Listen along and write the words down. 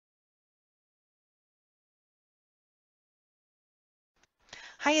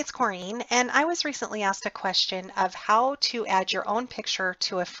Hi, it's Corrine, and I was recently asked a question of how to add your own picture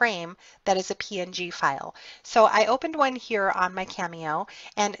to a frame that is a PNG file. So I opened one here on my Cameo,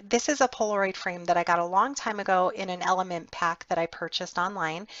 and this is a Polaroid frame that I got a long time ago in an element pack that I purchased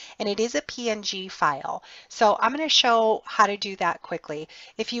online, and it is a PNG file. So I'm going to show how to do that quickly.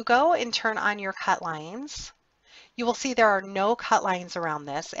 If you go and turn on your cut lines, you will see there are no cut lines around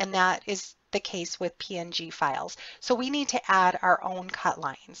this, and that is the case with PNG files. So we need to add our own cut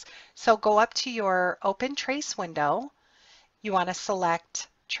lines. So go up to your Open Trace window. You want to select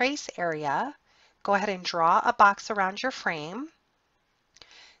Trace Area. Go ahead and draw a box around your frame.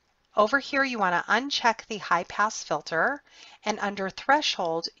 Over here, you want to uncheck the high pass filter, and under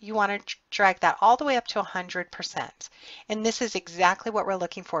threshold, you want to drag that all the way up to 100%. And this is exactly what we're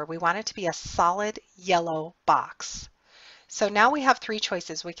looking for. We want it to be a solid yellow box. So now we have three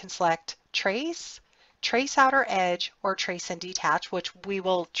choices. We can select trace, trace outer edge, or trace and detach, which we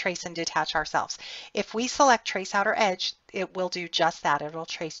will trace and detach ourselves. If we select trace outer edge, it will do just that. It'll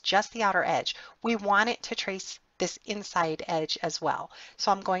trace just the outer edge. We want it to trace this inside edge as well. So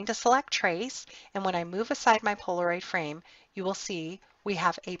I'm going to select trace, and when I move aside my Polaroid frame, you will see we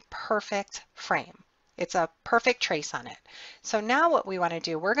have a perfect frame. It's a perfect trace on it. So now what we want to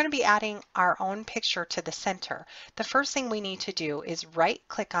do, we're going to be adding our own picture to the center. The first thing we need to do is right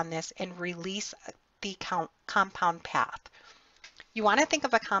click on this and release the compound path. You want to think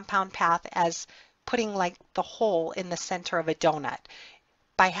of a compound path as putting like the hole in the center of a donut.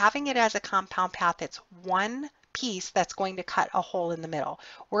 By having it as a compound path, it's one piece that's going to cut a hole in the middle.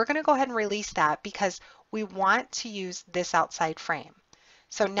 We're going to go ahead and release that because we want to use this outside frame.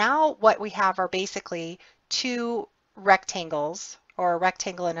 So now what we have are basically two rectangles, or a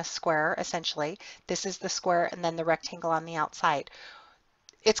rectangle and a square, essentially. This is the square and then the rectangle on the outside.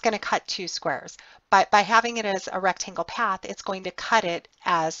 It's going to cut two squares. But by having it as a rectangle path, it's going to cut it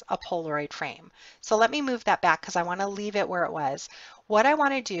as a Polaroid frame. So let me move that back because I want to leave it where it was. What I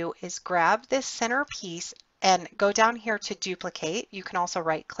want to do is grab this center piece and go down here to duplicate. You can also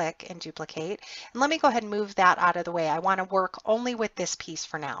right click and duplicate. And let me go ahead and move that out of the way. I want to work only with this piece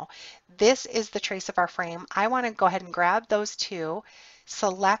for now. This is the trace of our frame. I want to go ahead and grab those two,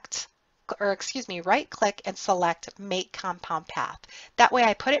 select, or excuse me, right click and select Make Compound Path. That way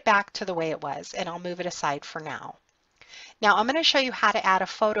I put it back to the way it was, and I'll move it aside for now. Now I'm going to show you how to add a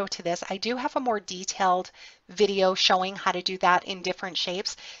photo to this. I do have a more detailed video showing how to do that in different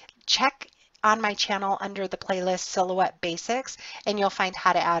shapes. Check on my channel under the playlist Silhouette Basics, and you'll find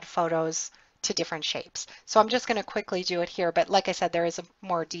how to add photos to different shapes. So I'm just going to quickly do it here, but like I said, there is a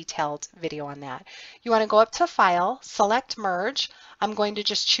more detailed video on that. You want to go up to File, select Merge. I'm going to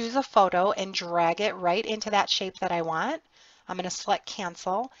just choose a photo and drag it right into that shape that I want. I'm going to select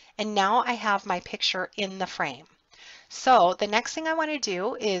Cancel, and now I have my picture in the frame. So the next thing I want to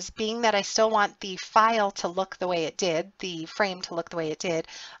do is, being that I still want the file to look the way it did, the frame to look the way it did,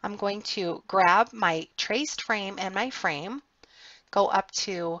 I'm going to grab my traced frame and my frame, go up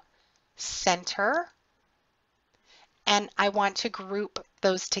to Center, and I want to group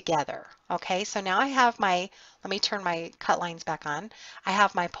those together. Okay, so now I have my, let me turn my cut lines back on. I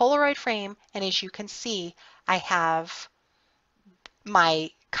have my Polaroid frame, and as you can see, I have my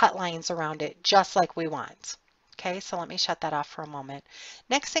cut lines around it just like we want. Okay, so let me shut that off for a moment.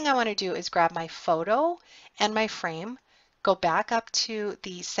 Next thing I want to do is grab my photo and my frame, go back up to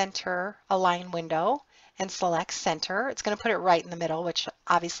the center align window and select center. It's going to put it right in the middle, which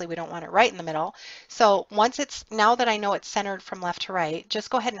obviously we don't want it right in the middle. So once it's, now that I know it's centered from left to right,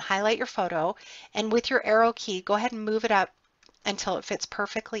 just go ahead and highlight your photo, and with your arrow key, go ahead and move it up until it fits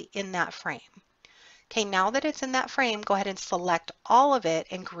perfectly in that frame. Okay, now that it's in that frame, go ahead and select all of it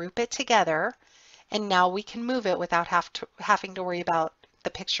and group it together. And now we can move it without having to worry about the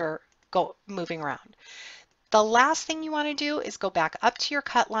picture moving around. The last thing you want to do is go back up to your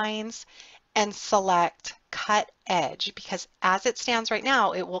cut lines and select Cut Edge, because as it stands right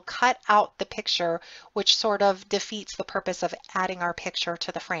now, it will cut out the picture, which sort of defeats the purpose of adding our picture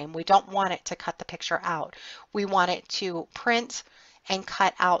to the frame. We don't want it to cut the picture out. We want it to print and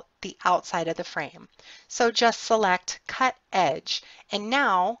cut out the outside of the frame. So just select Cut Edge, and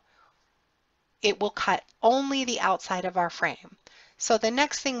now it will cut only the outside of our frame. So the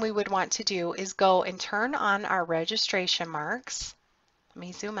next thing we would want to do is go and turn on our registration marks. Let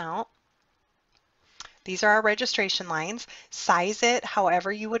me zoom out. These are our registration lines. Size it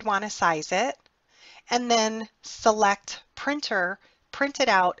however you would want to size it, and then select Printer, print it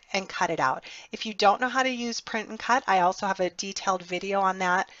out, and cut it out. If you don't know how to use print and cut, I also have a detailed video on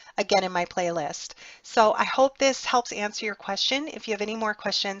that, again, in my playlist. So I hope this helps answer your question. If you have any more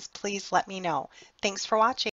questions, please let me know. Thanks for watching.